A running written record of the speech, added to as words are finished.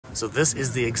So this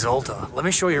is the Xalta. Let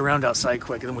me show you around outside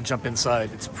quick and then we'll jump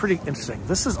inside. It's pretty interesting.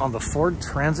 This is on the Ford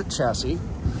Transit chassis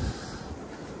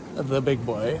of the big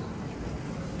boy.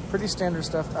 Pretty standard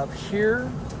stuff up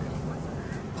here.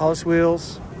 Polished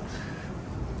wheels,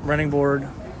 running board,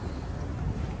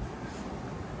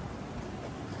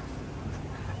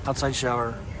 outside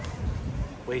shower,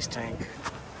 waste tank,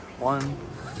 1,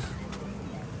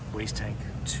 waste tank,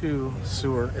 2,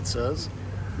 sewer, it says,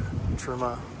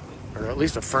 Truma, or at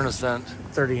least a furnace vent,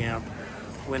 30 amp,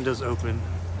 windows open.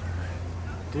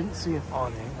 Didn't see an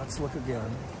awning. Let's look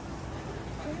again.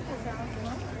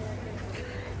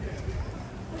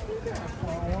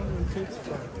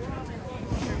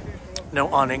 No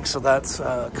awning, so that's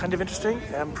kind of interesting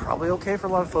and probably okay for a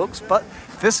lot of folks, but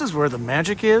this is where the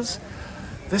magic is.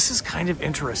 This is kind of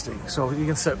interesting. So you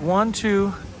can set 1,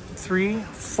 2, 3,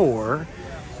 4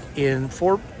 in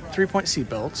 4 3-point seat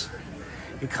belts.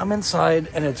 You come inside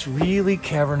and it's really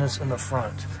cavernous in the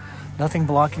front. Nothing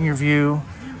blocking your view.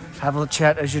 Have a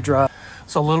chat as you drive.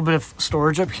 So a little bit of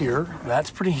storage up here.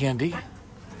 That's pretty handy.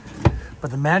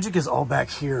 But the magic is all back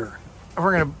here.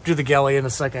 We're gonna do the galley in a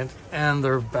second and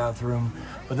their bathroom.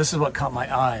 But this is what caught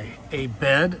my eye. A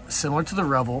bed similar to the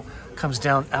Revel comes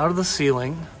down out of the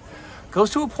ceiling.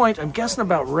 Goes to a point, I'm guessing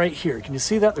about right here. Can you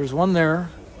see that? There's one there.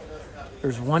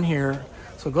 There's one here.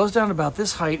 So it goes down about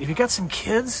this height. If you got some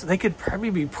kids, they could probably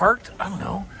be parked, I don't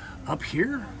know, up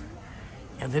here.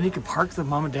 And then you could park the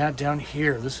mom and dad down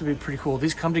here. This would be pretty cool.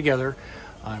 These come together,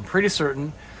 I'm pretty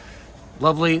certain.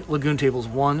 Lovely lagoon tables,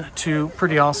 1, 2,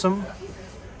 pretty awesome.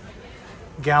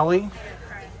 Galley,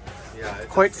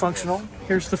 quite functional.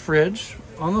 Here's the fridge,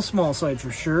 on the small side for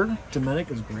sure.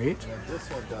 Domestic is great.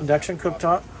 Induction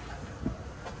cooktop.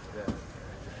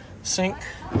 Sink.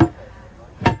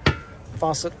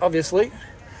 Faucet, obviously.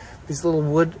 These little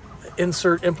wood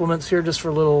insert implements here just for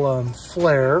a little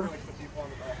flair.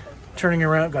 Turning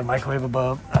around, got a microwave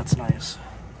above. That's nice.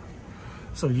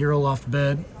 So Euroloft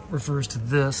bed refers to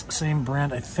this. Same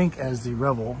brand, I think, as the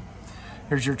Revel.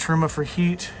 Here's your Truma for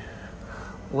heat.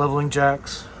 Leveling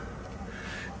jacks.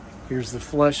 Here's the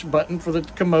flush button for the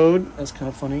commode. That's kind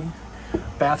of funny.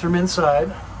 Bathroom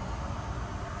inside.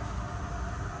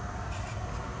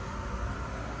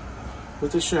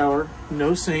 With a shower,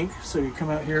 no sink, so you come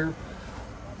out here,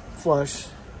 flush,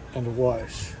 and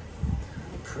wash.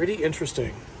 Pretty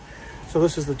interesting. So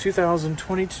this is the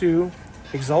 2022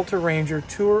 Xalta Ranger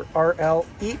Tour RL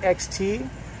EXT,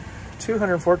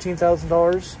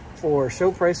 $214,000 for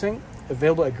show pricing,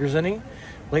 available at Regency,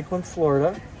 Lakeland,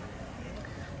 Florida.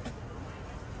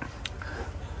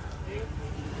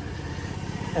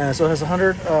 So it has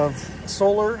 100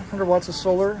 watts of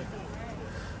solar.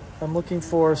 I'm looking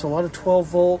for a lot of 12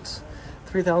 volt,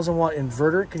 3000 watt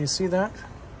inverter. Can you see that?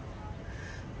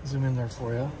 Zoom in there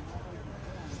for you.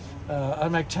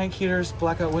 Automatic tank heaters,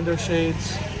 blackout window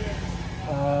shades.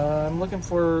 I'm looking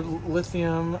for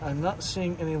lithium. I'm not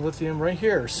seeing any lithium right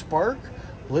here. Spark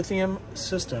lithium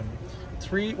system.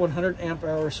 3 100 amp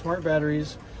hour smart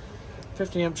batteries,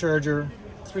 50 amp charger,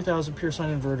 3000 pure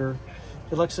sine inverter,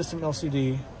 deluxe system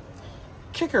LCD.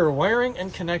 Kicker wiring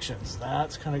and connections.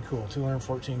 That's kind of cool.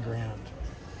 214 grand.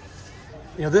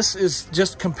 You know, this is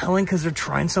just compelling because they're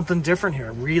trying something different here. I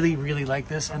really, really like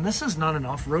this. And this is not an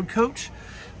off-road coach.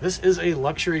 This is a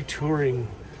luxury touring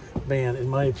van, in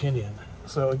my opinion.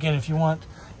 So again, if you want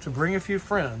to bring a few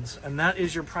friends and that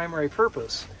is your primary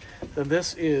purpose, then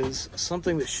this is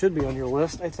something that should be on your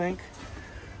list, I think.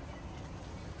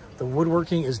 The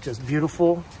woodworking is just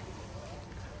beautiful.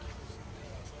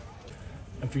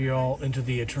 And for you all into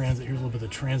the transit, here's a little bit of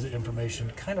the transit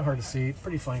information. Kind of hard to see,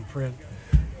 pretty fine print,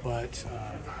 but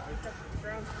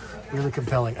really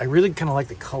compelling. I really kind of like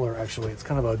the color, actually. It's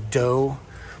kind of a doe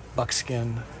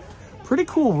buckskin. Pretty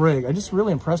cool rig. I'm just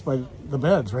really impressed by the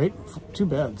beds, right? 2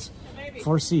 beds,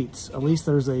 4 seats. At least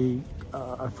there's a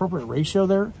appropriate ratio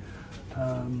there.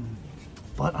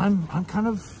 But I'm kind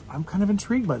of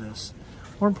intrigued by this.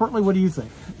 More importantly, what do you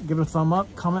think? Give it a thumb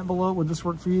up, comment below. Would this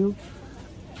work for you?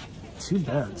 2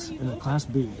 beds in a Class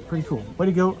B. Pretty cool. Way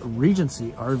to go, Regency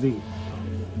RV.